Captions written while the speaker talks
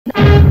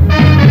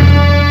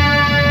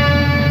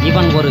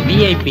இவன் ஒரு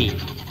விஐபி.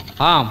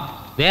 ஆம்,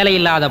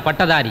 வேலையில்லாத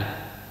பட்டதாரி.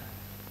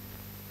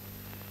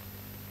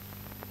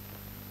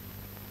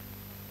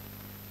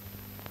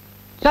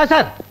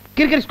 சார்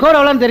கிரிக்கெட் ஸ்கோர்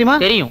எவ்வளவு தெரியுமா?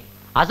 தெரியும்.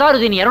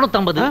 அசாருதீன்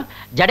 250,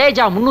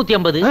 ஜடேஜா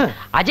 350,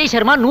 அஜய்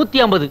சர்மா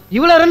 150.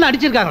 இவ்வளவு ரன்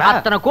அடிச்சிருக்காங்களா?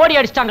 அத்தனை கோடி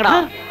அடிச்சிட்டாங்கடா.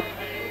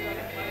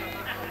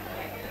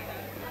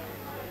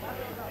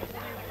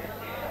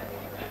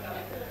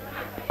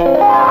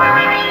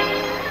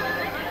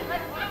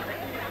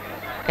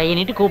 கையை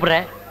நீட்டு கூப்பிடுற,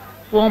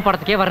 உன்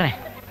படத்துக்கே வர்றேன்.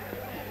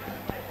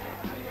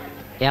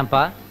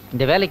 ஏன்பா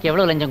இந்த வேலைக்கு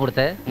எவ்வளவு லஞ்சம்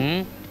கொடுத்த?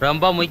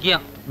 ரொம்ப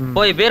முக்கியம்.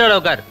 போய் பீரோல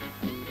உட்கார்.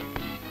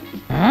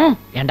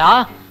 ஏண்டா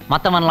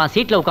மத்தவன்லாம்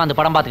சீட்ல உட்கார்ந்து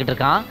படம் பார்த்துக்கிட்டு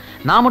இருக்கான்,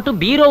 நான் மட்டும்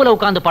பீரோவில்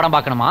உட்கார்ந்து படம்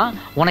பார்க்கணுமா?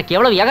 உனக்கு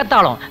எவ்வளவு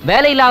எகத்தாலும்.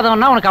 வேலை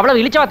இல்லாதவன்னா உனக்கு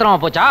அவ்வளவு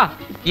இழிச்சவாத்திரமா போச்சா?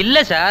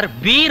 இல்ல சார்,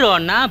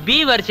 பீரோன்னா பி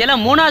வரிசையில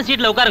 3ஆவது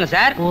சீட்ல உட்காருங்க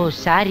சார். ஓ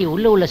சாரி,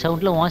 உள்ள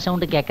சவுண்ட்ல உன்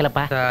சவுண்ட்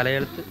கேட்கலப்பா.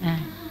 தலையெழுத்து.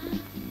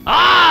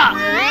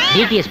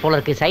 டிடிஎஸ் போல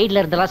இருக்கு,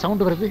 சைடுல இருந்தெல்லாம்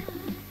சவுண்ட் வருது.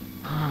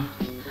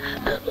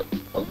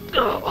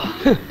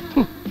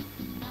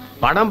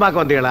 படம்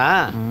பார்க்க வந்தீங்களா?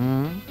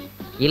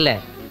 இல்ல,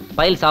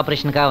 ஃபைல்ஸ்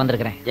ஆபரேஷனுக்காக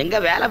வந்திருக்கிறேன். எங்க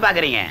வேலை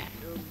பாக்குறீங்க?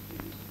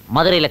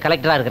 மதுரையில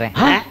கலெக்டரா இருக்கிறேன்.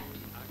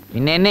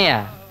 இன்னும் என்னையா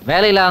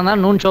வேலை இல்லாத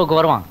நூன் ஷோக்கு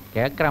வருவான்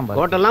கேட்கறான்.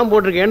 கோட்டெல்லாம்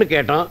போட்டிருக்கேன்னு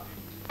கேட்டோம்.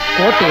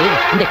 கோட்டு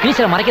இந்த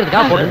கிழிச்சல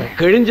மறைக்கிறதுக்காக போட்டு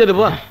கிழிஞ்சது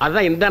போ.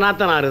 அதான் இந்த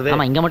நாத்தம் ஆறுது.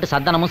 ஆமா, இங்க மட்டும்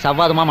சத்தனமும்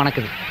சவ்வாதுமா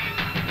மணக்குது.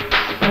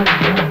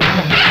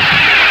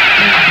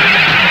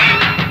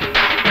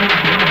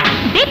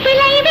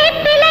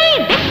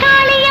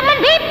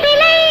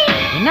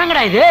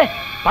 என்னங்கடா இது?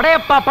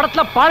 படையப்பா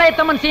படத்துல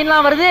பாளையத்தம்மன்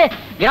சீன்லாம் வருது,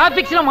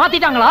 கிராபிக்ஸ்ல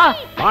மாத்திட்டாங்களா?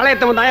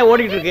 பாளையத்தம்மன் தான்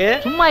ஓடிட்டு இருக்கு.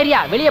 சும்மா ஏரியா,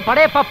 வெளியே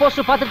படையப்பா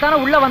போஸ்டர் பார்த்துட்டு தானே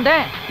உள்ள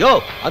வந்தேன். யோ,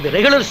 அது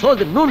ரெகுலர் ஷோ,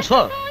 இது நூன்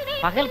ஷோ.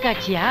 பகல்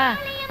காட்சியா?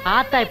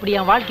 ஆத்தா இப்படி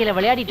என் வாழ்க்கையில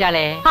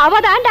விளையாடிட்டாளே.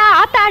 அவதாண்டா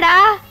ஆத்தாடா.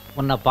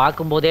 உன்னை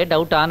பார்க்கும் போதே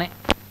டவுட் ஆனேன்.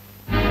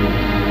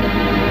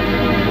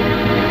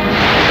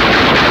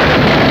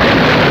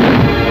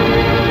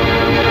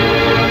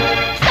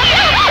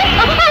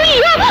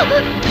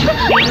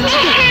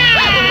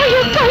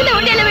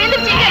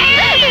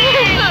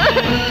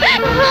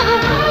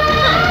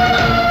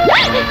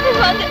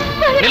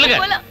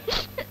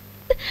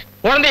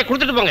 குழந்தைய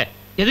கொடுத்துட்டு போங்க.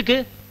 எதுக்கு?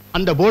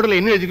 அந்த போர்டுல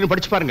என்ன எழுதிருக்குன்னு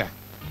படிச்சு பாருங்க.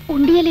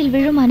 உண்டியலில்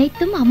விழும்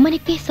அனைத்தும்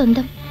அம்மனுக்கே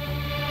சொந்தம்.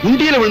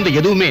 உண்டியல விழுந்த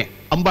எதுவுமே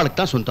அம்பாளுக்கு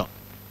தான் சொந்தம்.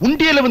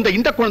 உண்டியல விழுந்த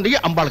இந்த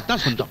குழந்தைய அம்பாளுக்கு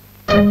தான் சொந்தம்.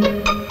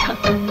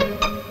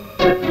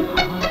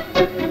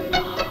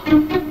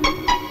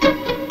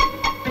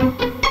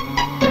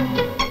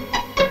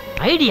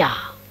 ஐடியா.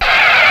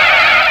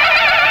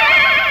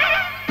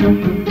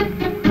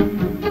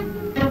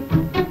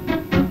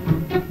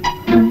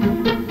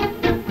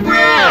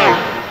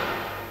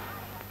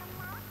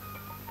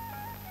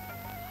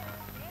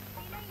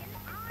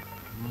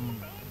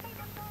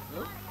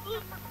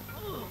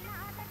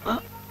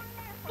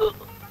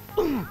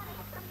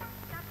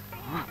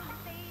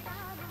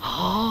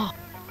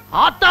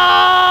 ஆத்தா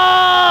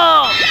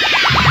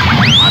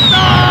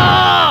ஆத்தா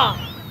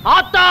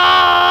ஆத்தா.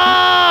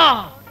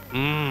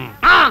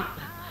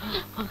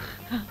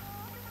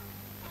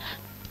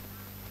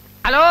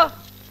 ஹலோ,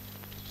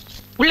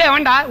 உள்ளே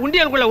வேண்டா.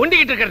 உண்டியலுக்குள்ள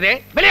உண்டிக்கிட்டு இருக்கிறது,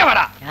 வெளியே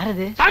வாடா.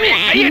 யாரது? சாமி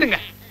கையிடுங்க.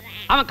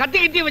 அவன் கத்தி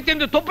கத்தி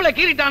வச்சிருந்து தொப்புல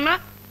கீறிட்டான்னா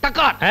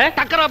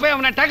டக்கரா போய்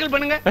அவனை டேக்கிள்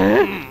பண்ணுங்க.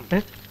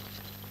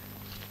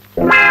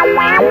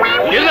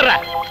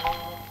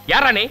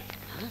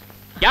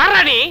 யாரா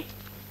நீ?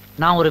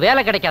 நான் ஒரு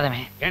வேலை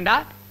கிடைக்காதவன். ஏண்டா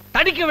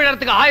தடிக்க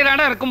விழறதுக்கு 1000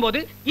 இடம் இருக்கும்போது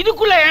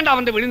இதுக்குள்ள ஏண்டா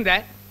வந்து விழுந்த?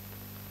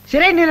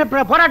 சிறை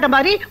நிரப்புற போராட்டம்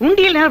மாதிரி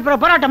உண்டியல் நிரப்புற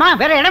போராட்டமா?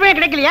 வேற இடமே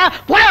கிடைக்கலையா?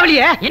 போடா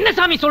வெளியே. என்ன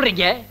சாமி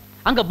சொல்றீங்க?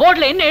 அங்க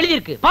போர்டுல என்ன எழுதி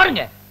இருக்கு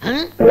பாருங்க.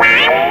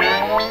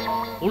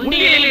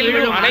 உண்டியலில்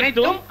விழும்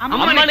அனைத்தும்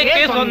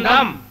அம்மனுக்கே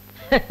சொந்தம்.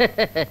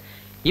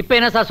 இப்ப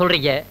என்ன சார்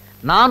சொல்றீங்க?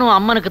 நானும்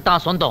அம்மனுக்கு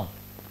தான் சொந்தம்.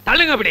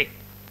 தள்ளுங்க அப்படி.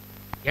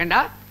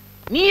 ஏண்டா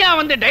நீயா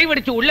வந்து டைவ்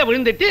அடிச்சு உள்ள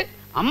விழுந்துட்டு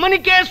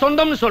அம்மனுக்கே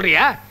சொந்தம்னு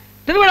சொல்றியா?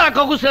 திருவிழா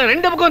கவுஸ்ல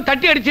 2 பக்கம்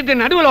தட்டி அடிச்சிட்டு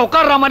நடுவுல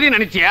உட்கார்ற மாதிரி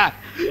நினைச்சியா?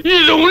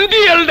 இது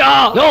உண்டியல்டா.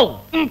 யோ,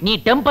 நீ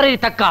டெம்பரரி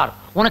தக்கார்,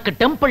 உனக்கு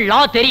டெம்பிள் லா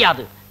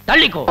தெரியாது.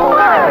 தள்ளிக்கோ.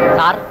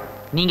 சார்,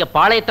 நீங்க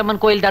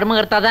பாளையத்தம்மன் கோயில்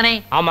தர்மகர்த்தா தானே?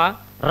 ஆமா.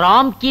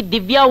 ராம் கி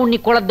திவ்யா உன்னி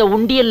குழந்தை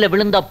உண்டியல்ல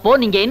விழுந்தப்போ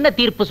நீங்க என்ன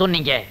தீர்ப்பு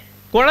சொன்னீங்க?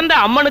 குழந்தை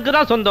அம்மனுக்கு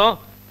தான் சொந்தம்,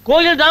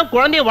 கோயில் தான்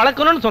குழந்தைய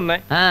வளர்க்கணும்னு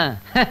சொன்னேன்.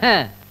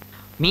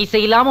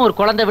 மீசை இல்லாம ஒரு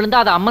குழந்தை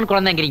விழுந்தா அது அம்மன்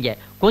குழந்தைங்கிறீங்க.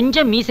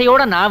 கொஞ்சம்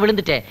மீசையோட நான்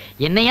விழுந்துட்டேன்,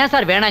 என்னையா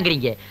சார்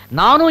வேணாங்கிறீங்க?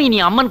 நானும் இனி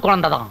அம்மன்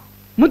குழந்தை தான்.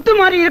 முத்து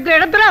மாதிரி இருக்கிற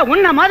இடத்துல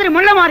உன்ன மாதிரி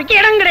முள்ள மாதிரிக்கு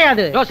இடம்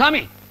கிடையாது. யோ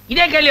சாமி,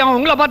 இதே கேள்வி அவன்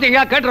உங்களை பார்த்து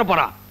எங்கயா கேட்டுற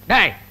போறான்.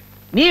 டேய்,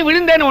 நீ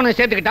விழுந்தேன்னு உன்னை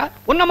சேர்த்துக்கிட்டா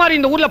உன்ன மாதிரி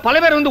இந்த ஊர்ல பல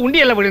பேர் வந்து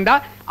உண்டியல்ல விழுந்தா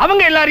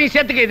அவங்க எல்லாரையும்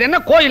சேர்த்துக்க இது என்ன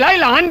கோயிலா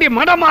இல்ல ஆண்டி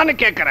மடமான்னு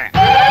கேட்கிறேன்.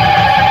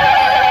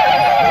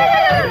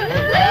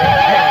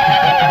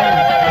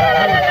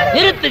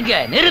 நிறுத்துங்க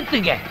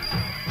நிறுத்துங்க.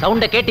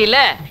 சவுண்ட கேட்டில்ல?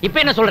 இப்ப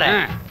என்ன சொல்ற?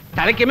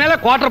 தலைக்கு மேல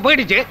குவார்டர்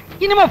போயிடுச்சு,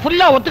 இனிமே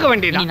ஃபுல்லா ஒத்துக்க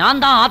வேண்டியது.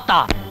 நான் தான் ஆத்தா.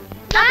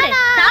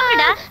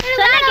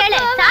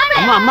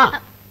 அம்மா அம்மா,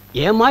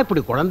 ஏமா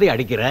இப்படி குழந்தை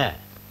அடிக்கிற?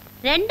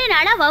 2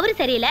 நாளா வவுறு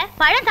சரியில்லை,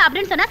 பழம்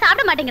சாப்பிடுன்னு சொன்னா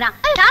சாப்பிட மாட்டேங்கிறான்.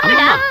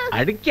 சாப்பிடுடா.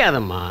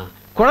 அடிக்காதம்மா,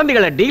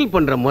 குழந்தைகளை டீல்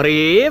பண்ற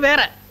முறையே வேற.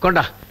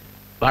 கொண்டா,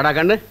 வாடா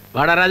கண்ணு,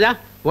 வாடா ராஜா,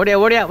 ஓடியா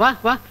ஓடியா வா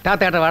வா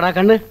தாத்தாட்ட வாடா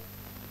கண்ணு.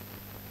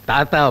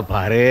 தாத்தாவை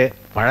பாரு,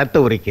 பழத்தை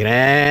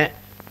உரிக்கிறேன்.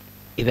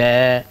 இத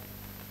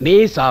நீ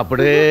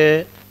சாப்பிடு,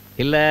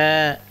 இல்ல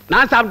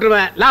நான்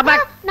சாப்பிட்டுருவேன்.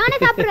 நானே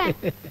சாப்பிடுறேன்.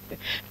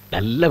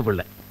 நல்ல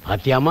பிள்ளை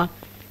பாத்தியாமா,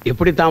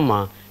 இப்படித்தாம்மா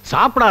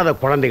சாப்பிடாத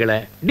குழந்தைகளை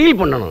டீல்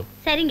பண்ணணும்.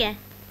 சரிங்க.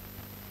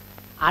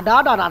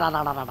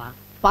 அடாடாடாடாடாடா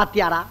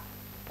பாத்தியாரா,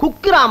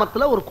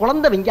 குக்கிராமத்துல ஒரு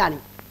குழந்தை விஞ்ஞானி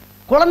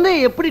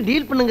குழந்தைய எப்படி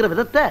டீல் பண்ணுங்கிற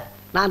விதத்தை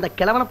நான் அந்த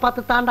கிழவனை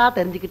பார்த்து தாண்டா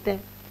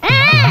தெரிஞ்சுக்கிட்டேன்.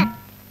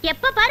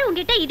 எப்ப பாரு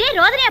உன்கிட்ட இதே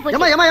ரோதனையா போச்சு.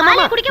 ஏமா ஏமா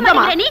ஏமா குடிக்க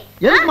மாட்டேங்கற நீ.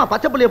 எதுக்குமா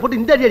பச்சை புள்ளைய போட்டு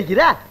இந்த அடி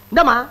அடிக்கிற?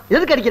 இந்தமா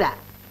எதுக்கு அடிக்கிற?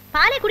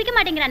 பாலே குடிக்க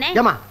மாட்டேங்கறானே.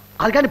 ஏமா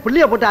அதுக்காண்டி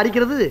புள்ளைய போட்டு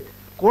அடிக்கிறது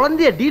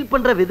குழந்தைய டீல்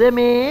பண்ற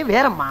விதமே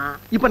வேறம்மா.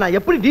 இப்ப நான்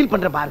எப்படி டீல்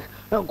பண்றேன் பாரு.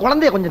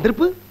 குழந்தைய கொஞ்சம்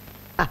திருப்பு.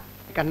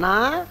 கண்ணா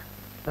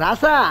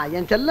ராசா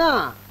என் செல்லம்,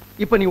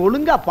 இப்ப நீ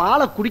ஒழுங்கா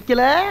பாலை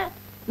குடிக்கல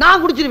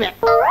நான் குடிச்சிருவேன்.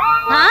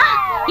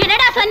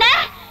 என்னடா சொன்ன?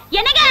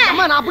 என்னங்க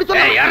அம்மா நான் அப்படி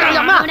சொல்றேன்.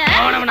 அம்மா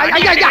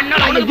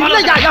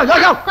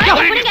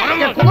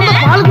குழந்தை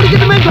பால்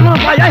குடிக்கணுமே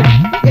சொல்றேன்.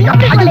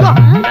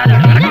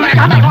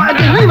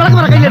 விளக்கு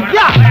வர கையில்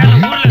இருக்கியா?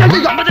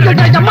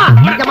 அம்மா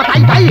அம்மா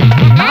தாய் தாய்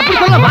அப்படி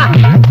சொல்லப்பா.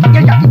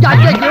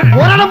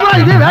 போராடம் போறா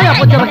இதே வேலையா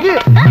போச்சு எனக்கு.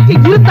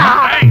 இருத்தா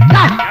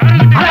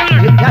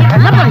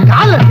என்னப்பா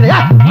காலில் இருக்கிறியா?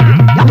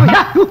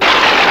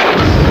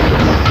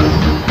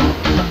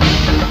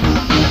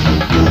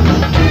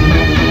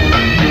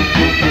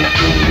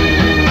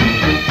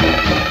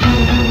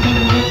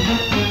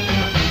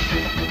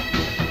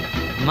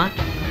 அம்மா,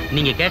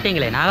 நீங்க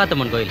கேட்டீங்களே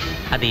நாகாத்தம்மன் கோயில்,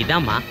 அது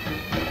இதாம்மா.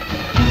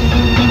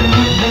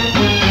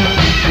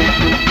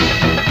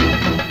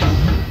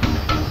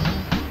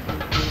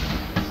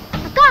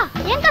 அக்கா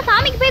ஏங்க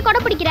சாமிக்கு போய்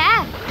கொடை பிடிக்கிற?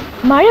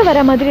 மழை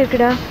வர மாதிரி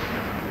இருக்குடா,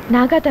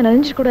 நாகாத்த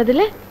நனைஞ்சு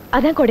கூடாதுல்ல,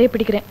 அதான் கொடையை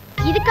பிடிக்கிறேன்.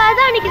 இதுக்காக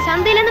தான் அன்னைக்கு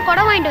சந்தையில இருந்து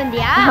கொடை வாங்கிட்டு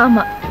வந்தியா?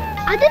 ஆமா.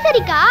 அது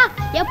சரிக்கா,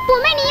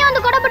 எப்பவுமே நீயே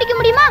வந்து கொடை பிடிக்க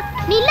முடியுமா?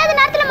 நீ இல்லாத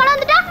நேரத்துல மழை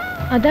வந்துட்டா?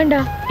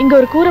 அதான்டா இங்க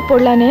ஒரு கூரை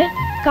போடலான்னு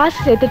காசு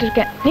சேர்த்துட்டு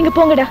இருக்கேன். நீங்க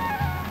போங்கடா.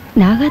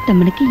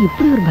 நாகாத்தம்மனுக்கு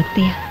இப்படி ஒரு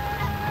பக்தியா?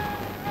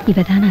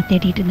 இவதான் நான்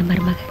தேடிட்டு இருந்த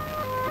மருமக.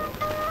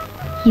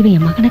 இவ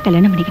என் மகனை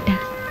கல்யாணம் பண்ணிக்கிட்டா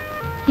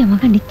என்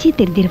மகன் நிச்சயம்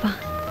தெரிஞ்சிருவான்.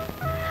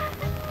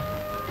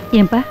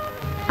 ஏன்பா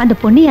அந்த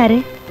பொண்ணு யாரு?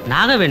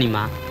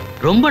 நாகவேணிமா,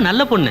 ரொம்ப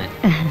நல்ல பொண்ணு.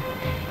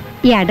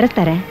 என் அட்ரஸ்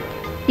தரேன்.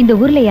 இந்த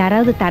ஊர்ல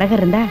யாராவது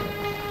தரகர் இருந்தா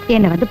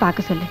என்னை வந்து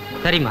பார்க்க சொல்லு.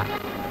 சரிம்மா.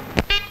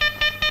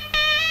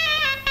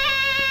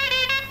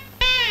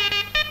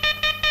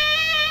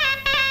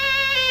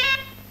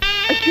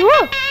 ஐயோ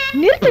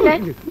நிறுத்துங்க,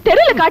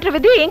 தெருல காட்டுற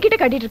விதையை என்கிட்ட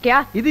காட்டிட்டு இருக்கியா?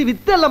 இது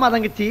வித்து இல்லம்மா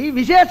தங்கச்சி,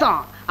 விசேஷம்.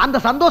 அந்த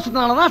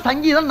சந்தோஷத்தினாலதான்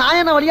சங்கீதம்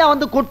நாயன வழியா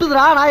வந்து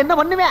கொட்டுதுரா. நான் என்ன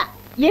பண்ணுவேன்?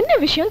 என்ன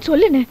விஷயம்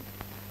சொல்லுன்னு.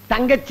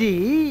 தங்கச்சி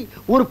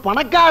ஒரு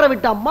பணக்கார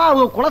விட்டு அம்மா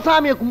அவங்க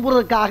குலசாமியை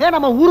கும்புறதுக்காக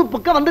நம்ம ஊரு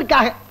பக்கம்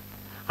வந்திருக்காங்க.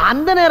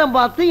 அந்த நேரம்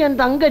பார்த்து என்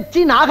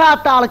தங்கச்சி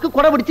நாகாத்தாளுக்கு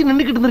கொடை பிடிச்சு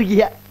நின்றுக்கிட்டு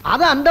இருந்திருக்கீங்க.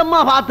 அதை அந்த அம்மா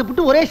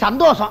பார்த்துட்டு ஒரே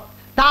சந்தோஷம்.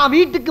 தான்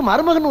வீட்டுக்கு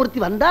மருமகன் ஒருத்தி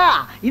வந்தா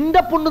இந்த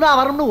பொண்ணுதான்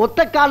வரணும்னு ஒத்த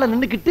கால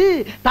நின்னுக்கிட்டு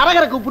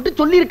தரகரை கூப்பிட்டு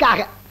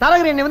சொல்லியிருக்காங்க.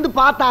 தரகர் என்னை வந்து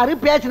பார்த்தாரு,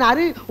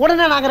 பேசினாரு.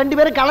 உடனே நாங்க ரெண்டு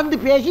பேரும் கலந்து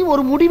பேசி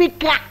ஒரு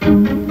முடிவுக்க.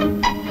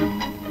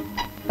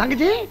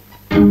 தங்கச்சி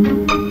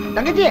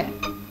தங்கச்சி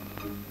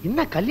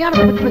என்ன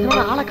கல்யாணத்தை பத்தி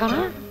பேசுறோம்? ஆளை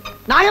காணா.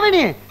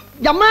 நாகவேணி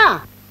அம்மா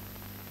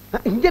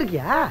இங்க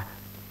இருக்கியா?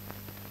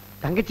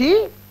 தங்கச்சி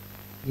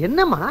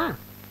என்னம்மா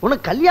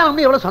உனக்கு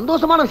கல்யாணம்னு எவ்வளவு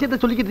சந்தோஷமான விஷயத்த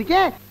சொல்லிக்கிட்டு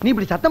இருக்கேன். நீ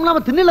இப்படி சத்தம்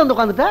இல்லாம திண்ணையில வந்து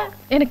உட்காந்துட்ட.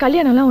 எனக்கு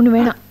கல்யாணம் எல்லாம் ஒண்ணு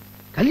வேணாம்.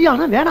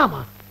 கல்யாணம்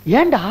வேணாமா?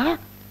 ஏண்டா?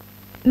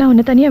 நான்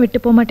உன்னை தனியா விட்டு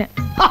போக மாட்டேன்.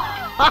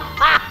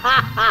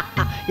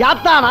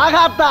 யாத்தா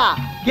நாகாத்தா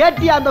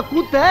கேட்டியா அந்த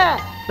கூத்த?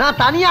 நான்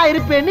தனியா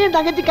இருப்பேன்னு என்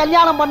தங்கச்சி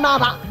கல்யாணம்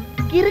பண்ணாதான்.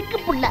 கிறுக்கு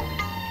புள்ள.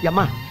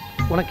 அம்மா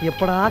உனக்கு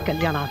எப்படா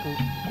கல்யாணம் ஆகும்?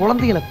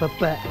 குழந்தைகளை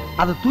பெப்ப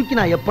அதை தூக்கி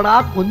நான் எப்படா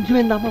கொஞ்சம்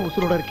வேண்டாமா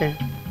உசுரோட இருக்கேன்.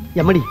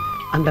 எம்மடி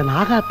அந்த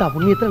நாகாத்தா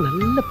புண்ணியத்துல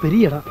நல்ல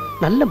பெரிய இடம்,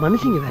 நல்ல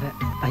மனுஷங்க வேற.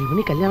 தாய்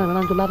பண்ணி கல்யாணம்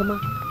வேணாம்னு சொல்லாதம்மா.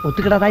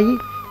 ஒத்துக்கடா தாயி.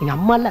 எங்க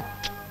அம்மா இல்ல,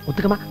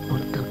 ஒத்துக்கமா.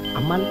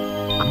 அம்மா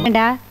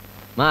அம்மாடா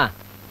மா,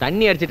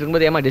 தண்ணி அடிச்சிட்டு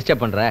இருக்கும்போது ஏமா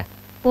டிஸ்டர்ப் பண்ற?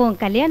 உன்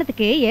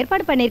கல்யாணத்துக்கு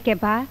ஏற்பாடு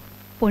பண்ணிருக்கேன்ப்பா.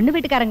 பொண்ணு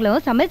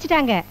வீட்டுக்காரங்களும்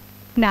சமைச்சிட்டாங்க.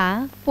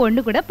 நான்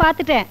பொண்ணு கூட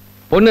பாத்துட்டேன்.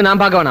 பொண்ணு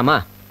நான் பார்க்க வேணாமா?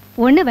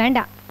 ஒண்ணு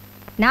வேண்டாம்.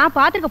 நான்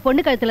பாத்துருக்க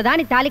பொண்ணு கழுத்துல தான்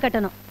நீ தாலி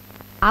கட்டணும்.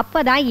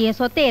 அப்பதான் என்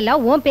சொத்தை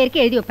எல்லாம் உன்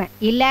பேருக்கு எழுதி வைப்பேன்.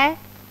 இல்ல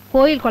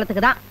கோயில்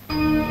குளத்துக்கு தான்.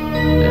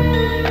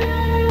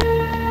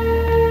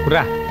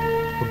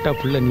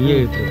 புள்ள நீயே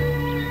எழுத்து.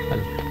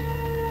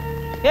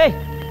 ஏய்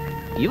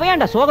இவன்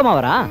ஏன்டா சோகமா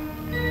வரான்?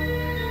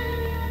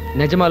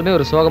 நிஜமாலுமே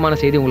ஒரு சோகமான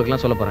செய்தி உங்களுக்கு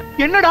எல்லாம் சொல்ல போறேன்.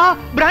 என்னடா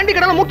பிராண்டி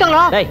கடல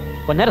மூட்டாங்களா? டேய்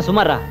கொஞ்ச நேரம்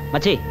சும்மாறா.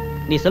 மச்சி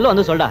நீ சொல்லு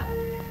வந்து சொல்டா.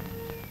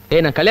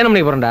 ஏய் நான் கல்யாணம்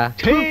பண்ணி போறேன்டா.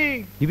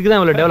 இதுக்குதான்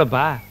இவ்வளவு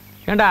டெவலப்பா?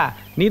 ஏண்டா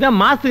நீ தான்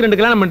மாசத்துக்கு 2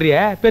 கல்யாணம் பண்றிய,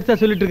 பெருசா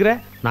சொல்லிட்டு இருக்கிற.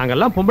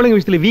 நாங்கெல்லாம் பொம்பளைங்க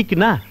விஷயத்துல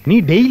வீக்குனா நீ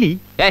டெய்லி.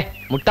 ஏய்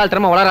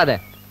முட்டாள்தனமா வளராத.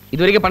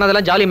 இது வரைக்கும்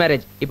பண்ணதெல்லாம் ஜாலி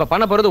மேரேஜ். இப்ப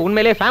பண்ண போறது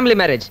உண்மையிலேயே ஃபேமிலி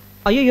மேரேஜ்.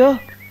 ஐயோ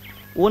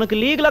உனக்கு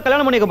லீகலா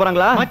கல்யாணம் பண்ணிக்க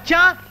போறாங்களா?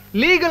 மச்சான்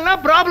லீகல்னா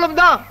ப்ராப்ளம்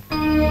தான்.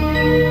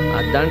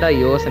 அதான்டா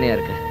யோசனையா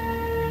இருக்கு.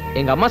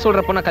 எங்க அம்மா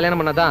சொல்ற பொண்ண கல்யாணம்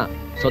பண்ணாதான்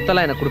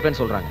சொத்தெல்லாம் எனக்கு கொடுப்பேன்னு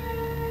சொல்றாங்க.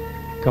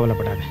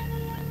 கவலைப்படாத,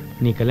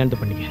 நீ கல்யாணத்தை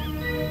பண்ணிக்க,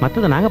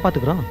 மத்தத நாங்க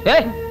பாத்துக்கிறோம்.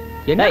 ஏய்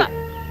என்ன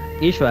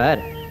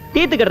ஈஸ்வர்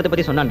தீர்த்துக்கிறத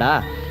பத்தி சொன்னான்டா.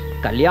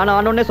 கல்யாணம்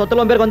ஆனோடனே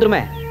சொத்தலாம் பேருக்கு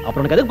வந்துருமே,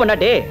 அப்புறம் உனக்கு எதுக்கு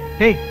பண்ணாட்டே?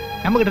 ஏய்,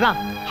 நம்ம கிட்ட தான்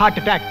ஹார்ட்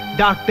அட்டாக்,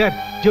 டாக்டர்,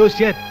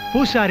 ஜோசியர்,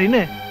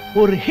 பூசாரின்னு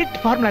ஒரு ஹிட்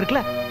ஃபார்முலா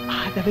இருக்குல்ல,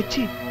 அதை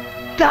வச்சு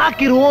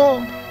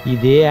தாக்கிடுவோம்.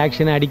 இதே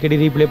ஆக்ஷனை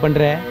அடிக்கடி ரீப்ளே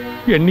பண்ற,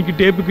 என்னைக்கு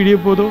டேப்பு கிழிய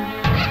போதும்.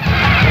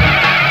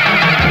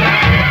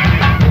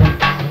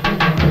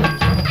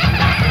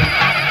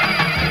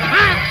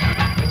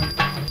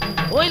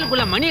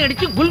 கோயிலுக்குள்ள மணி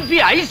அடிச்சு குல்ஃபி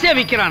ஐஸே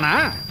விக்கிறானா?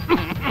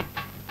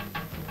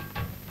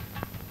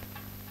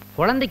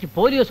 குழந்தைக்கு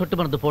போலியோ சொட்டு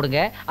மருந்து போடுங்க,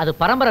 அது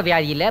பரம்பரை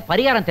வியாதி இல்ல,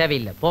 பரிகாரம்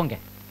தேவையில்லை, போங்க.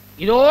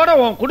 இதோட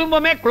உன்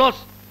குடும்பமே க்ளோஸ்.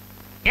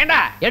 ஏண்டா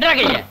எடா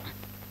கைய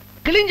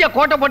கிழிஞ்ச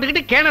கோட்டை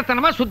போட்டுக்கிட்டு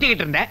கேனத்தனமா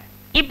சுத்திக்கிட்டு இருந்த,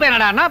 இப்ப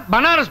என்னடான்னா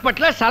பனாரஸ்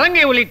பட்ல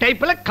சலங்கை ஒலி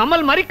டைப்ல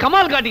கமல் மாதிரி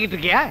கமால் காட்டிக்கிட்டு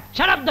இருக்கியா?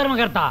 ஷட்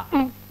தர்மகர்த்தா,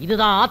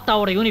 இதுதான்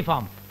ஆத்தாவோட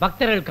யூனிஃபார்ம்,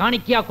 பக்தர்கள்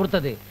காணிக்கையா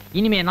கொடுத்தது.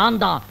 இனிமே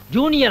நான் தான்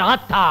ஜூனியர்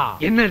ஆத்தா.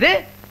 என்னது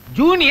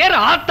ஜூனியர்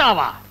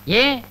ஆத்தாவா?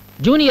 ஏன்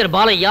ஜூனியர்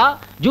பாலையா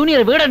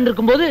ஜூனியர் வீடன்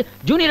இருக்கும்போது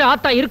ஜூனியர்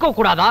ஆத்தா இருக்க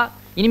கூடாதா?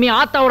 இனிமே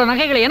ஆத்தாவோட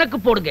நகைகளை எனக்கு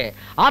போடுங்க,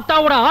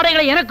 ஆத்தாவோட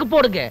ஆடைகளை எனக்கு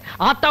போடுங்க,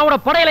 ஆத்தாவோட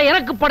படையில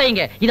எனக்கு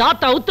படையுங்க. இது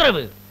ஆத்தா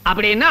உத்தரவு.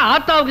 அப்படின்னா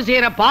ஆத்தாவுக்கு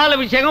செய்யற பால்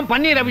அபிஷேகம்,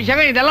 பன்னீர்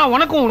அபிஷேகம் இதெல்லாம்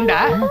உனக்கும் உண்டா?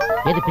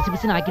 எது பிசு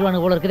பிசுன்னு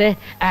ஆக்கிடுவானு போல இருக்குது.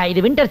 இது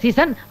வின்டர்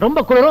சீசன்,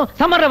 ரொம்ப குளிரும்,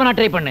 சம்மர்ல வேணா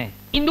ட்ரை பண்ணு.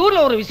 இந்த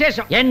ஊர்ல ஒரு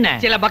விசேஷம் என்ன?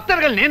 சில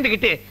பக்தர்கள்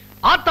நேர்ந்துகிட்டு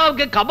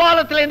ஆத்தாவுக்கு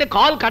கபாலத்துல இருந்து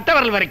கால் கட்ட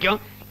வரல்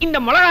வரைக்கும் இந்த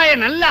மிளகாயை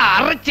நல்லா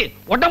அரைச்சு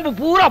உடம்பு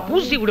பூரா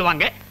பூசி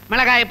விடுவாங்க.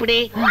 மிளகாய் எப்படி?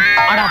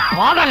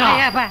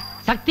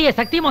 சக்திய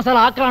சக்தி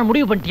மசாலா ஆக்கலாம்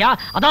முடிவு பண்ணிட்டியா?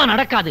 அதான்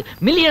நடக்காது.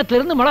 மில்லியனத்துல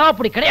இருந்து மிளகா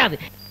பொடி கிடையாது.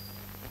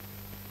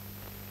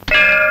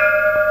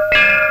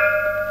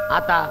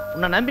 ஆத்தா,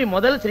 உன்னை நம்பி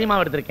முதல் சினிமா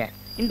எடுத்திருக்கேன்.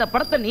 இந்த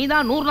படத்தை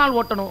நீதான் 100 நாள்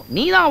ஓட்டணும்,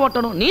 நீதான்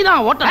ஓட்டணும்,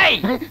 நீதான்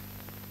ஓட்டணும்.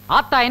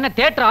 ஆத்தா என்ன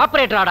தியேட்டர்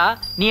ஆபரேட்டராடா?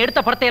 நீ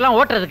எடுத்த படத்தை எல்லாம்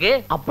ஓட்டுறதுக்கு?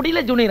 அப்படி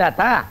இல்ல ஜூனியர்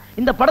ஆத்தா,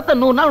 இந்த படத்தை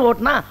 100 நாள்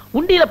ஓட்டினா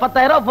உண்டியில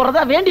 10,000 ரூபாய்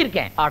போறதா வேண்டி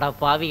இருக்கேன். அட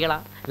பாவிகளா,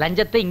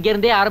 லஞ்சத்தை இங்க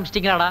இருந்தே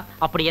ஆரம்பிச்சிட்டீங்களாடா?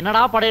 அப்படி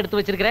என்னடா படம்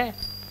எடுத்து வச்சிருக்கிற?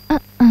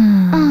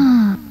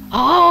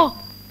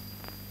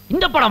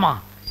 இந்த படமா?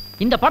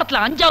 இந்த படத்துல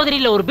 5வது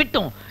ரீல்ல ஒரு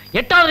பிட்டும்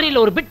 8வது ரீல்ல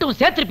ஒரு பிட்டும்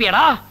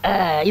சேர்த்திருப்பியடா?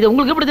 இது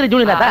உங்களுக்கு எப்படி தெரியும்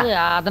ஜூனியர் ஆத்தா?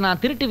 அத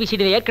நான் திருட்டு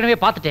விஷயத்துல ஏற்கனவே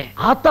பார்த்துட்டேன்.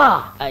 ஆத்தா,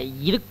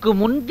 இதுக்கு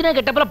முந்தின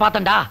கெட்டப்ல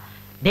பார்த்தேன்டா.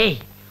 டேய்,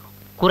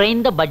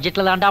 குறைந்த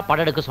பட்ஜெட்ல தான்டா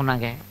படம் எடுக்க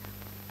சொன்னாங்க,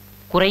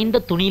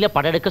 குறைந்த துணியில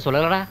படம் எடுக்க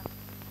சொல்லலடா.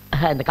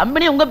 இந்த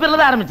கம்பெனி உங்க பேர்ல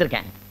தான்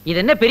ஆரம்பிச்சிருக்கேன். இது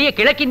என்ன பெரிய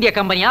கிழக்கிந்திய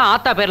கம்பெனியா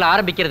ஆத்தா பேர்ல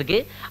ஆரம்பிக்கிறதுக்கு?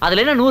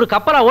 அதுல என்ன 100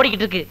 கப்பலா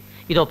ஓடிக்கிட்டு இருக்கு.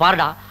 இதோ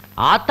பாருடா,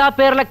 ஆத்தா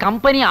பேர்ல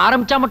கம்பெனி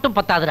ஆரம்பிச்சா மட்டும்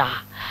பத்தாதுடா,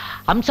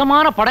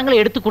 அம்சமான படங்களை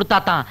எடுத்து கொடுத்தா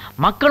தான்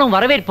மக்களும்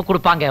வரவேற்பு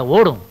கொடுப்பாங்க,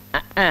 ஓடும்.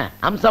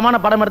 அம்சமான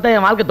படம் எடுத்தா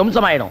என் வாழ்க்கை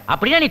தும்சமாயிடும்.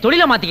 அப்படின்னா நீ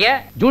தொழில மாத்திக்க.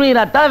 ஜூனியர்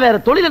ஆத்தா, வேற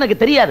தொழில் எனக்கு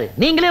தெரியாது,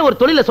 நீங்களே ஒரு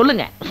தொழில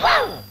சொல்லுங்க.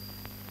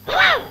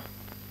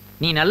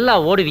 நீ நல்லா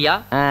ஓடுவியா?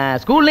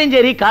 ஸ்கூல்லயும்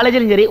சரி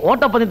காலேஜ்லயும் சரி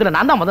ஓட்டப்பந்தயத்துல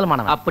நான் தான் முதல்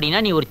மாணவன்.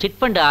 அப்படின்னா நீ ஒரு சிட்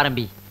ஃபண்ட்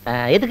ஆரம்பி.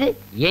 எதுக்கு?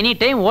 எனி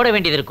டைம் ஓட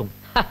வேண்டியது இருக்கும்.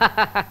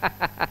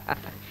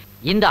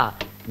 இந்தா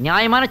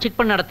நியாயமான சிட்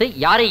ஃபண்ட் நடத்து,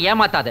 யாரையும்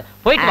ஏமாத்தாத,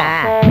 போயிட்டு வா.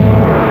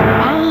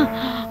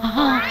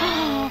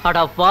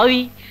 அட பாவி,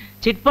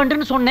 சிட்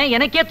ஃபண்ட்னு சொன்னேன்,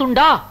 எனக்கே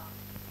துண்டா?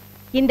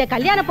 இந்த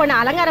கல்யாண பொண்ணு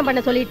அலங்காரம் பண்ண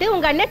சொல்லிட்டு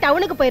உங்க அண்ணன்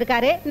டவுனுக்கு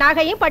போயிருக்காரு,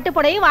 நகையும் பட்டு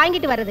புடையும்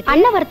வாங்கிட்டு வர்றது.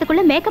 அண்ணன்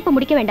வரத்துக்குள்ள மேக்கப்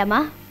முடிக்க வேண்டாமா?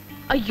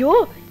 ஐயோ,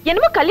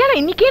 என்னமோ கல்யாணம்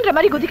இன்னைக்கேன்ற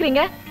மாதிரி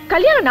குதிக்கிறீங்க.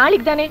 கல்யாணம்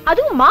நாளைக்கு தானே,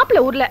 அதுவும்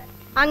மாப்பிள்ள ஊர்ல.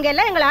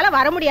 அங்கெல்லாம் எங்களால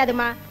வர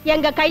முடியாதுமா,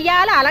 எங்க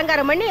கையால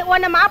அலங்காரம் பண்ணி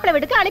உன்னை மாப்பிள்ள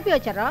வீட்டுக்கு அனுப்பி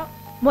வச்சிடறோம்.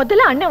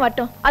 முதல்ல அண்ணன்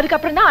வரட்டும்,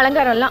 அதுக்கப்புறம் தான்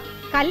அலங்காரம் எல்லாம்.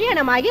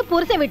 கல்யாணமாகி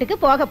புருஷன் வீட்டுக்கு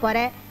போக போற,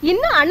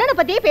 இன்னும் அண்ணனை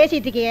பத்தியே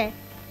பேசிட்டு இருக்கியே,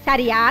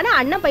 சரியான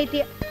அண்ணன்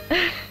பைத்தியம்.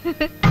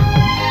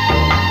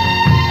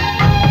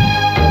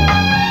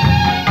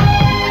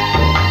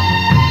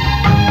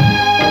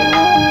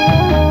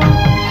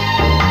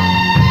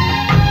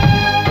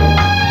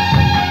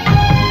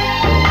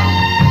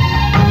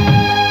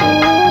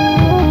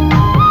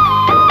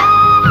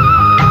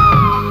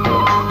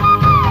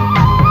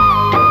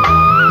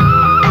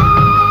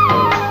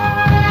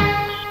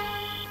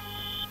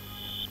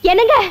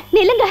 என்னங்க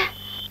நில்லுங்க.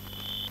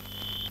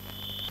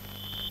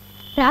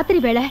 ராத்திரி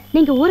வேளை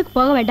நீங்க ஊருக்கு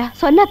போக வேண்டாம்,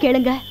 சொன்னா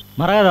கேளுங்க.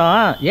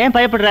 மரகதம், ஏன்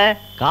பயப்படுற?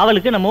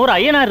 காவலுக்கு நம்ம ஊர்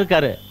ஐயனார்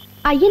இருக்காரு.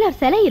 ஐயனார்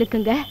சிலை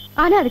இருக்குங்க,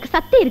 ஆனா அதுக்கு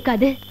சக்தி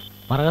இருக்காது.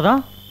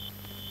 மரகதம்,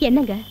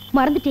 என்னங்க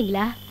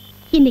மறந்துட்டீங்களா?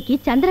 இன்னைக்கு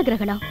சந்திர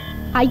கிரகணம்,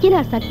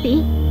 ஐயனார் சக்தி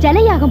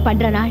ஜலயாகம்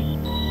பண்ற நாள்.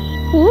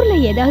 ஊர்ல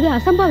ஏதாவது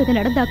அசம்பாவிதம்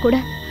நடந்தா கூட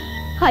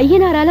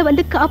ஐயனாரால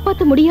வந்து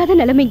காப்பாத்த முடியாத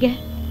நிலைமைங்க.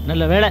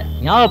 நல்ல வேளை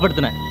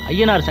ஞாபகப்படுத்தின.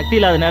 ஐயனார் சக்தி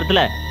இல்லாத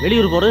நேரத்துல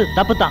வெளியூர் போறது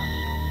தப்பு தான்.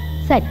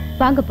 சரி,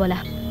 வாங்க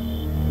போலாம்.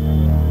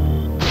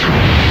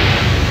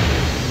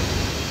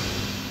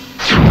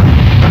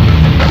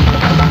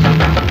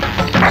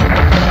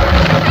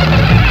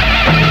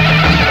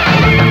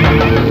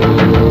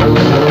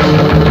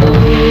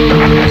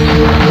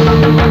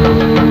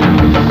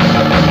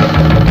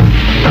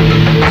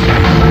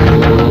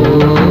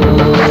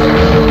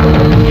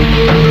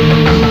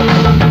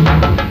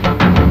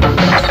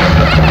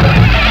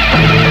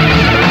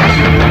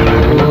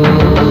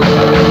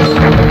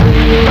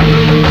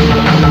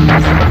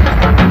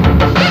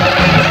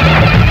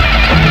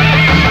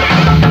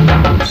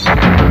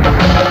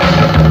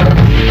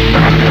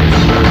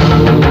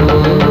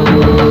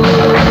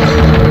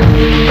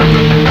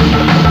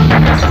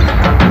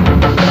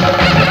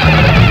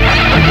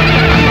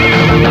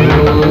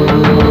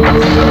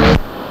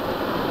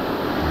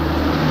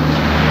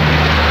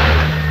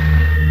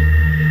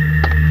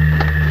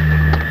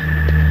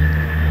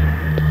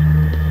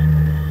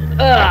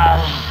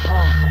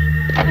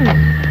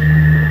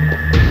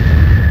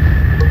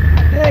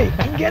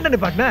 இங்க என்ன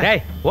பார்ட்னர்?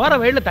 டேய் போற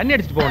வழியில தண்ணி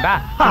அடிச்சிட்டு போவோம்டா.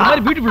 இந்த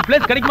மாதிரி பியூட்டிஃபுல்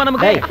பிளேஸ் கிடைக்குமா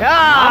நமக்கு?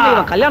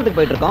 நாம கல்யாணத்துக்கு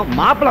போயிட்டு இருக்கோம்.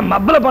 மாப்பிள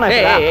மப்ல போனா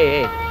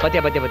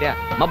பாத்தியா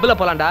மப்ல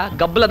போலாம்டா,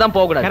 கப்ல தான்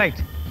போக கூடாது.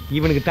 கரெக்ட்.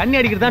 இவனுக்கு தண்ணி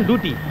அடிக்கிறது தான்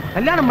டியூட்டி,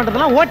 கல்யாணம்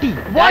பண்றதெல்லாம் ஓட்டி.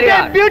 What a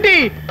beauty.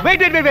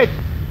 Wait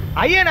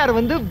Ayyanar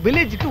வந்து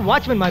வில்லேஜுக்கு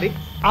வாட்ச்மேன் மாதிரி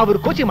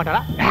அவர் கோச்சிக்க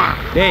மாட்டாரா?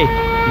 டேய்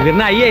இது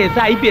என்ன ஐஏஎஸ்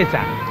ஐபிஎஸ்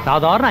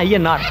சாதாரண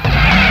ஐயனார்.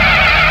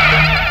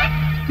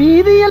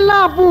 மீதி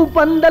எல்லாம் பூ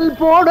பந்தல்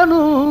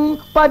போடணும்,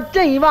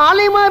 பச்சை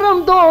வாழை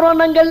மரம்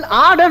தோரணங்கள்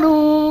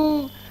ஆடணும்,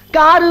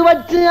 காரு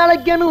வச்சு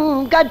அழைக்கணும்,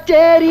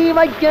 கச்சேரி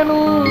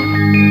வைக்கணும்.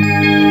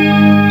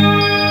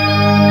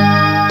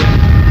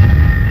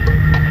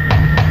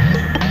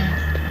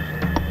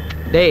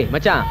 டேய்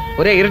மச்சான்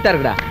ஒரே இருட்டா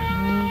இருக்குடா.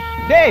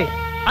 டேய்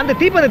அந்த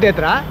தீப்பந்தத்தை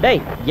ஏத்துறா.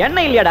 டேய்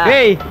எண்ணெய் இல்லையாடா?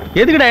 டேய்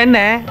எதுக்குடா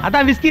எண்ணெய்?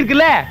 அதான் விஸ்கி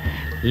இருக்குல்ல,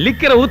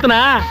 லிக்கரை ஊத்துனா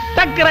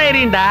டக்கர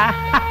எறியண்டா.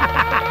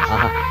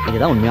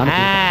 இதுதான் உண்மையான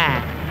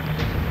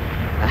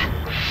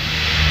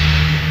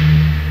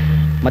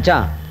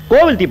மச்சான்.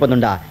 கோவில்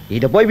தீப்பந்தம்டா,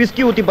 இத போய்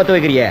விஸ்கி ஊத்தி பத்த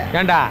வைக்கிறியே.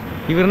 ஏண்டா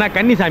இவர்னா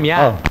கன்னி சாமியா?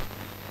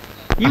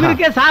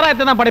 இவருக்கே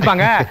சாராயத்தை தான்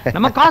படைப்பாங்க,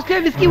 நம்ம காஸ்ட்லியா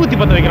விஸ்கி ஊத்தி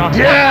பத்த வைக்கிறோம்.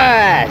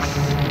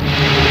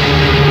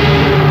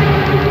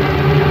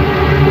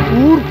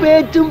 ஊர்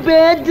பேச்சும்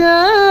பேச்சா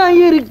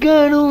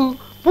இருக்கணும்,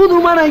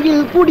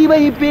 புதுமனையில் குடி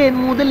வைப்பேன்,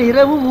 முதல்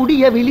இரவு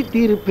முடிய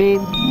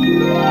விழித்திருப்பேன்.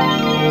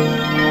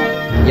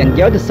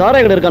 எங்கேயாவது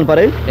சாராய கடை இருக்கான்னு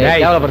பாரு.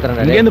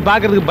 இங்க இருந்து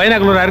பாக்குறதுக்கு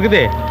பைனாகுலரா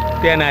இருக்குது.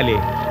 தேனாலி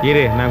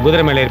இரு, நான்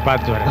குதிரை மேல ஏறி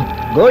பார்த்து வரேன்.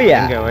 கோயா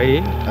இங்க வை.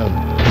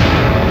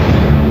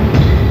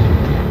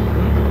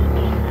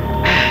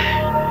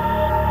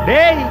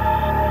 டேய்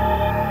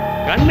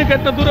கண்ணு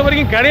கட்ட தூரம்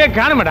வரைக்கும் கடையே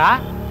காணுமடா.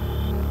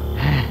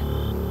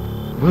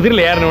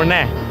 குதிரையில ஏறின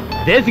உடனே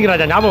தேசிக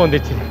ராஜா ஞாபகம்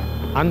வந்துச்சு.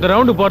 அந்த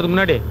ரவுண்டு போறதுக்கு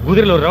முன்னாடி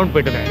குதிரையில ஒரு ரவுண்ட்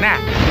போயிட்டு என்ன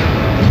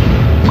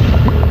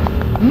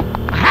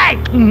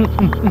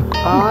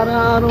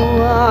ஆராரோ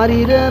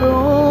ஆரிரரோ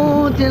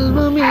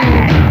செல்வமே.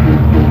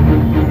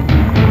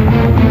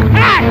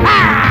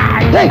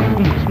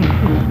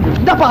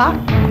 இந்தப்பா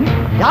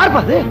யாருப்பா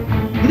அது?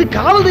 இது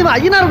காவல் தெய்வம்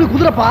ஐயனாருடைய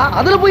குதிரைப்பா.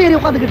 அதுல போய் ஏறி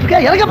உட்காந்துக்கிட்டு இருக்க.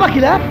 இறங்க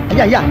பாக்கல.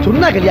 ஐயா ஐயா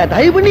சொன்னா கல்யா,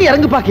 தயவு பண்ணி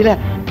இறங்கு பாக்கல.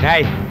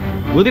 டேய்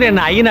குதிரை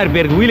என்ன ஐயனார்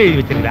பேருக்கு உயிர் எழுதி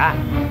வச்சிருந்தா?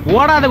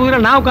 ஓடாத குதிரை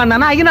நான்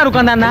உட்கார்ந்தானா ஐயனார்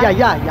உட்கார்ந்தானா?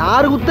 ஐயா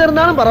யாரு குத்த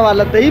இருந்தாலும்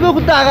பரவாயில்ல, தெய்வ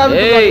குத்த ஆகாது.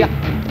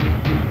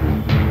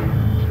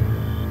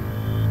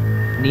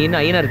 நீ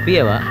ஐயனார்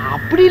பியவா?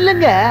 அப்படி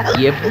இல்லங்க.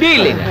 எப்படி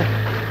இல்லைங்க?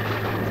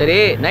 சரி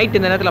நைட்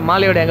இந்த நேரத்துல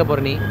மாலையோட எங்க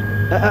போற நீ?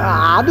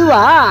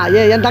 அதுவா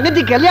என்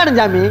தங்கச்சி கல்யாணம்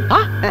சாமி.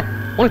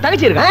 உனக்கு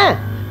தங்கச்சி இருக்கா?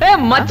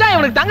 ஏய் மச்சான்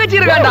இவனுக்கு தங்கச்சி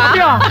இருக்காடா.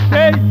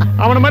 ஏய்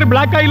அவன மாதிரி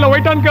Black ஆ இல்ல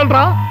ஒயிட் ஆன்னு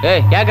கேளுடா.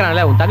 ஏய்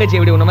கேக்குறானே உன் தங்கச்சி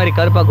எப்படி உன்ன மாதிரி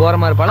கருப்பா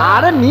கோரமா இருப்பாளா?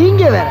 அட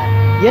நீங்க வேற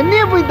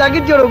என்னைய போய்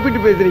தங்கச்சியோட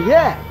ஒப்பிட்டு பேசுறீங்க?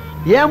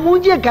 என்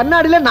மூஞ்சிய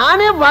கண்ணாடியில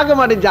நானே பார்க்க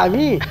மாட்டேன்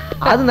சாமி.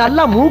 அது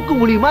நல்லா மூக்கு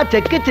மூலியமா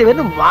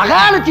செக்கச்செவன்னு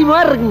மகாலட்சுமி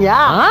மாதிரி இருக்குங்க.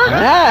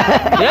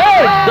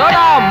 ஏய்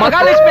ஜோரா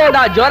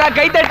மகாலட்சுமிடா, ஜோரா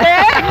கை தட்டு.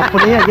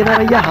 அப்படியே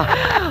ஐயனார் ஐயா.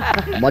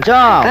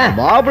 மச்சான்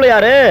மாப்பிள்ளை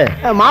யாரு?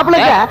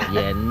 மாப்பிள்ளைங்க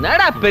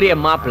என்னடா பெரிய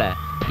மாப்பிள்ளை?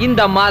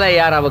 இந்த மாலை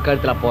யார் அவ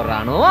கழுத்துல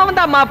போடுறானோ அவன்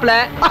தான் மாப்பிள்ளை.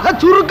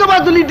 சுருக்கமா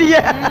சொல்லிட்டீங்க.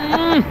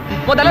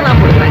 முதல்ல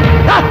நான் போடுறேன்.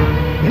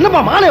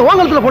 என்னப்பா மாலை உன்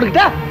கழுத்துல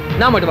போட்டுக்கிட்ட?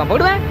 நான் மட்டுமா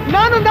போடுவேன்?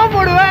 நானும் தான்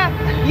போடுவேன்.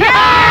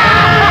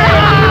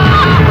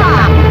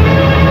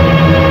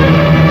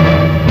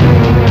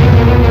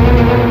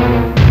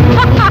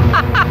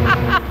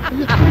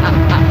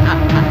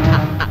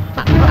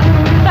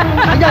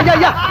 ஐயா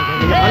ஐயா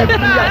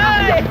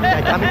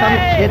சாமி சாமி,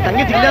 என்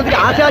தங்கச்சி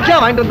கல்யாணத்துக்கு ஆசை ஆசையா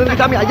வாங்கிட்டு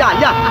வந்திருக்கு சாமி. ஐயா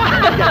ஐயா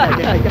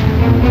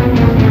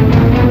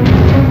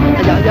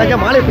ஐயா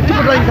மாலையை பிச்சு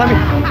போட்டுறாங்க சாமி.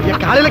 ஐயா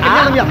காலையில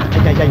கல்யாணம். ஐயா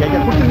ஐயா ஐயா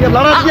கொடுத்துருங்க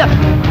விளாடாதீங்க.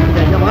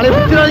 ஐயா மாலையை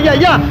பிடிச்சிடாதீங்க.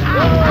 ஐயா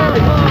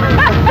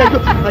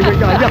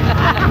ஐயா ஐயா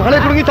மாலை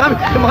கொடுங்க சாமி.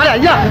 மாலை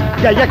ஐயா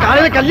ஐயா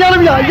காலையில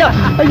கல்யாணம். ஐயா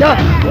ஐயா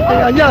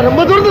ஐயா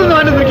ரொம்ப தூரத்துல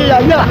வாங்கிட்டு வந்திருக்கீங்க.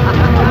 ஐயா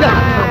ஐயா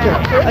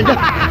ஐயா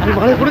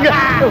மாலை கொடுங்க,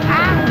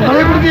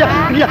 மாலை கொடுங்க.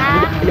 ஐயா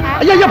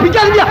ஐயா ஐயா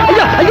பிடிக்காதீங்க.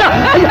 ஐயா ஐயா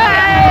ஐயா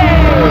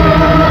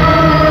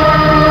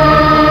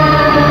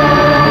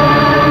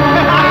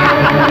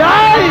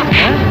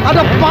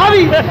அட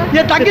பாவி,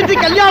 என் தங்கச்சி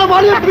கல்யாண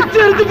மாலையை பிச்சு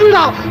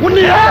எடுத்துட்டா.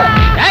 உன்னைய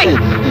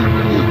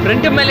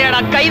ஃப்ரெண்ட் மேலடா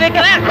கை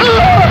வைக்கிறேன்.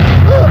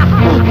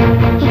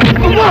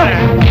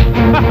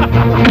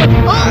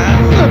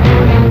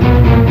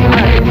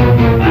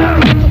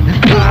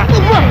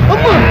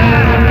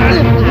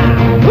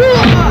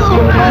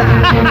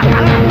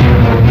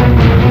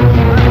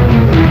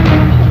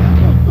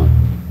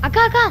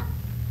 அக்கா அக்கா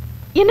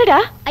என்னடா?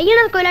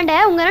 ஐயனார் கோயிலாண்ட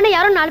உங்க அண்ணன்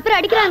யாரோ 4 பேர்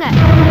அடிக்கிறாங்க.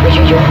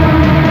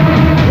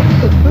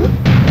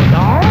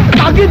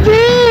 தங்கச்சி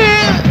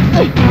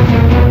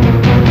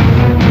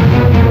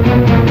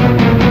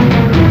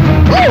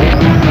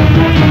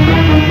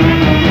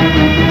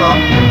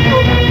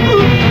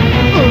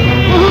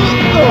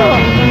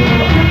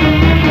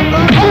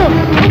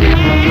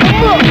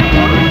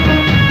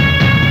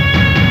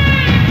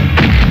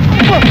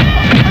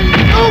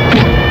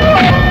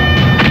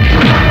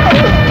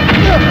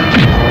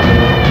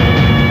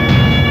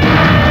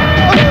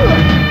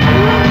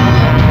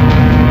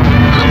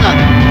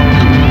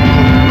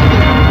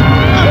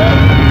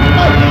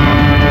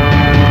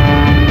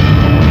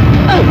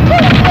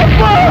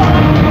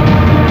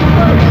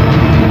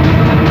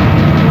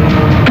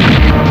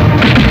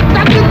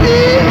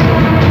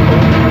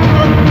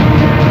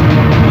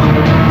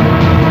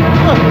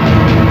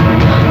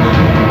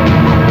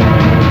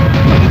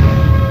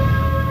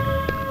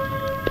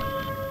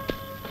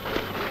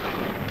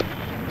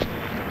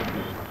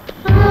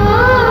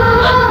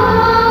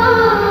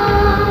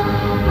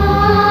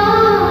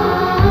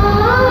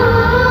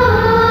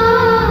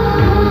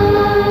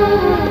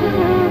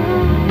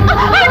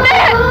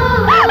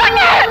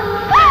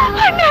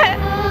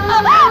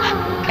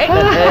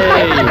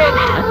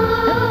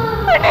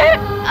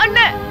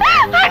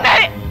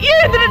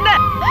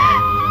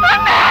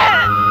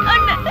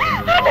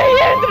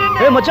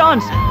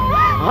மச்சான்ஸ்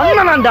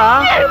அண்ணனாண்டா.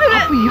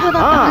 அப்ப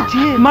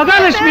இவதான்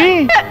மகாலட்சுமி.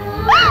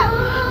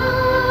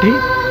 டேய்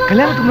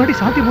கல்யாணத்துக்கு முன்னாடி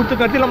சாந்தி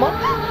முகூர்த்தம் நடத்தலாமா?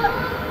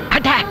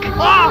 அட்டாக்.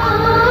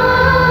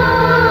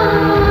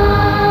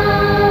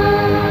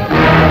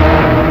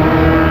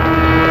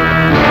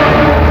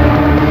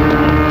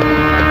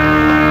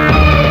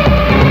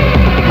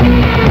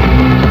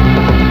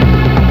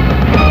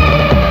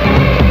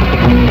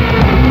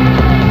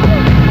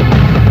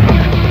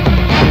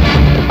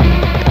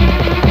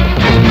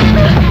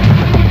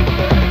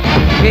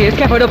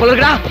 எஸ்கேப் ஆயிடு போல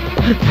இருக்கடா.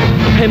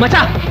 ஏய்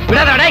மச்சான்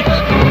விடாதடா டேய்.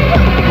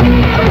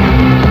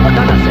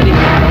 அடடா சரி.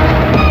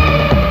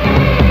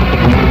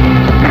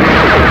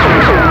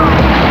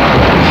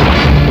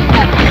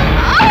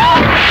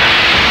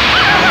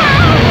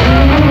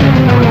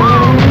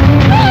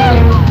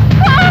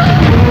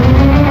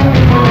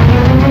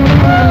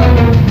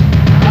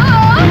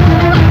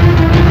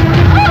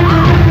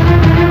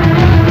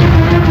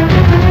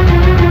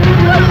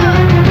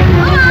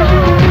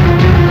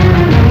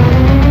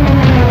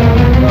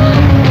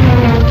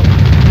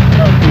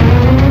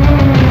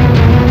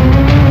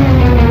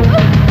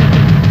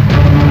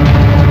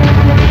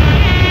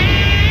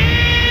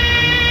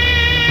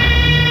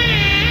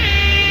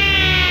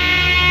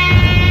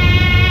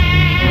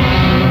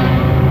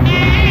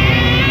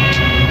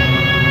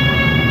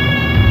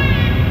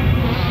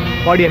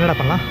 பாடி என்னடா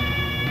பண்ணலாம்?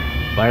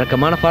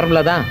 வழக்கமான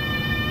ஃபார்முலா தான்.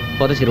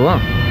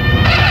 புதைச்சிருவோம்.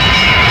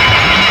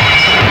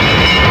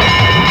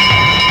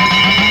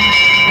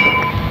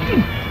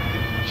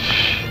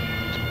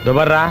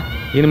 துபர்ரா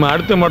இனிமே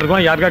அடுத்த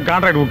மாட்டுக்கலாம் யாருக்கா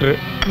கான்ட்ராக்ட் விட்டுரு.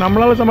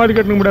 நம்மளால சமாதி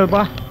கட்டணும்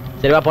முடியாதுப்பா.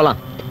 சரி வா போலாம்.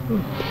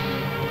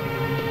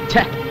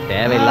 ச்சே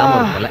தேவையில்லாம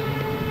இருக்கல.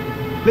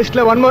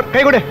 லிஸ்ட்ல ஒன் மோர்.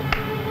 கை கொடு.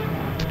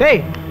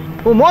 டேய்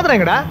உன் மோதிரம்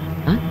எங்கடா?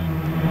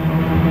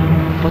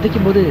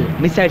 புதைக்கும் போது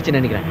மிஸ் ஆயிடுச்சுன்னு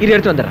நினைக்கிறேன். இது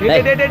எடுத்து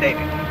வந்துடுறேன்.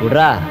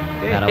 விடுறா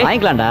வேற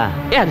வாங்கிக்கலாம்டா.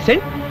 அது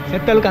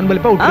செட்டலுக்கு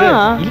அன்பளிப்பா விட்டு.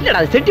 இல்லடா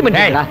அது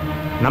சென்டிமெண்ட்டா.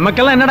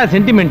 நமக்கெல்லாம் என்னடா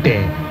சென்டிமெண்ட்?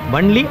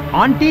 Only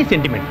anti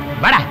sentiment.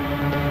 வாடா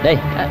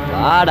டேய்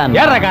வாடா.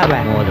 ஏறா கார்ல.